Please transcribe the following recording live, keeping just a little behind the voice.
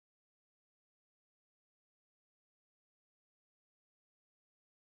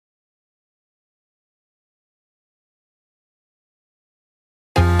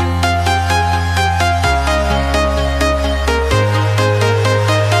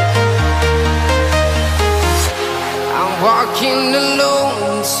walking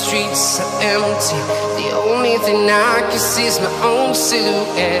alone, the streets are empty. The only thing I can see is my own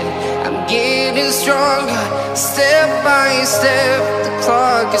silhouette. I'm getting stronger, step by step. The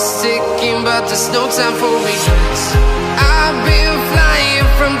clock is ticking, but there's no time for regrets. I've been flying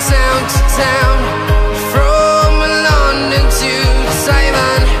from town to town, from London to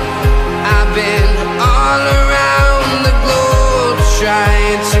Taiwan. I've been all around the globe,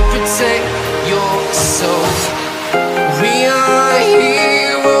 trying to protect your soul. We are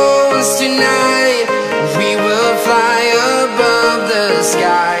heroes tonight. We will fly above the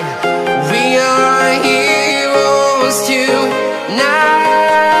sky. We are heroes tonight.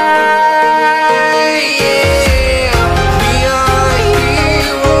 Yeah. We are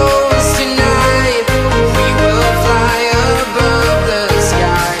heroes tonight. We will fly above the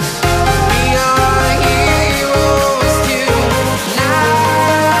sky. We are heroes tonight.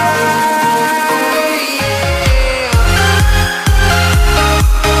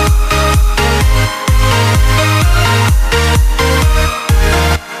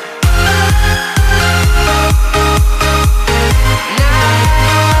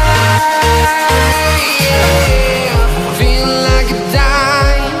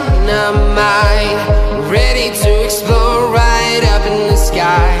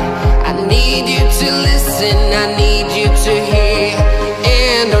 I need you to listen, I need you to hear,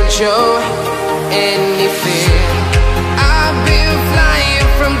 and don't show any fear. I've been flying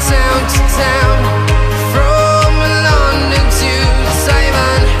from town to town, from London to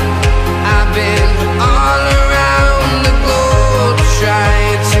Taiwan. I've been all around the globe,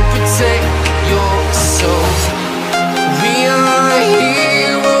 trying to protect your soul. We are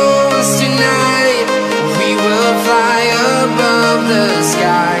heroes tonight. We will fly above the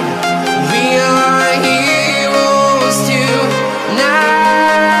sky. We are heroes tonight.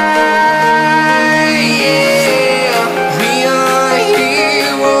 Yeah. We are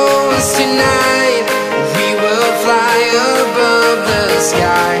heroes tonight. We will fly above the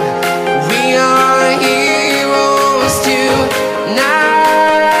sky. We are heroes tonight.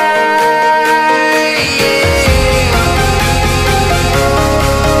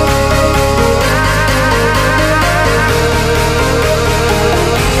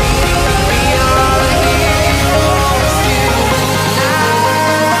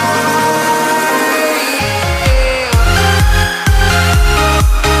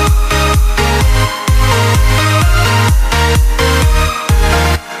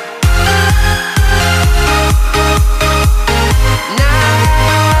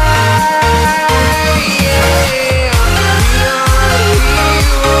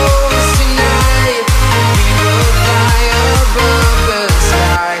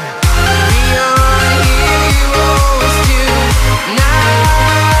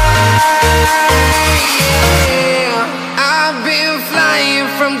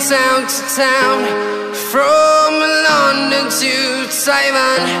 From town to town, from London to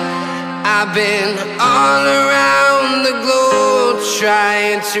Taiwan. I've been all around the globe,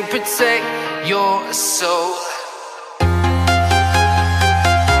 trying to protect your soul.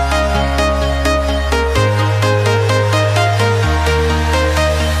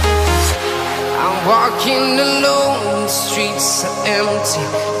 I'm walking alone, the streets are empty.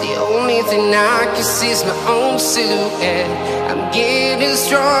 The only thing I can see is my own silhouette. I'm getting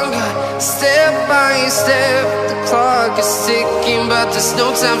stronger, step by step. The clock is ticking, but there's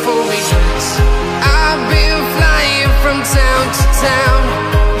no time for regrets. I've been flying from town to town,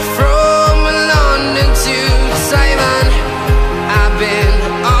 from London to Taiwan. I've been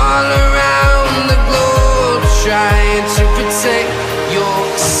all around the globe, trying to protect your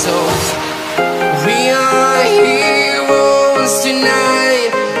soul. We are heroes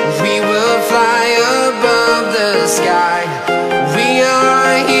tonight. We will fly above the sky. We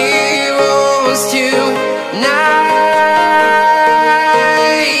are heroes tonight.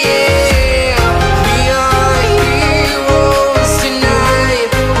 Yeah. We are heroes tonight.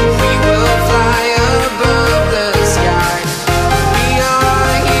 We will fly above the sky. We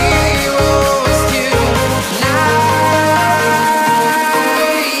are heroes tonight.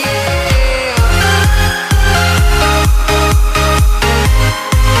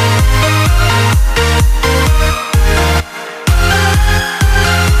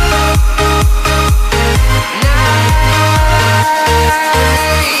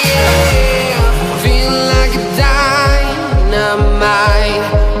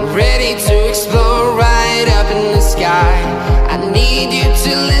 I need you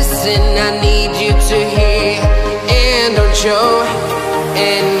to listen, I need you to hear, and don't show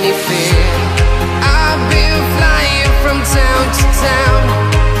any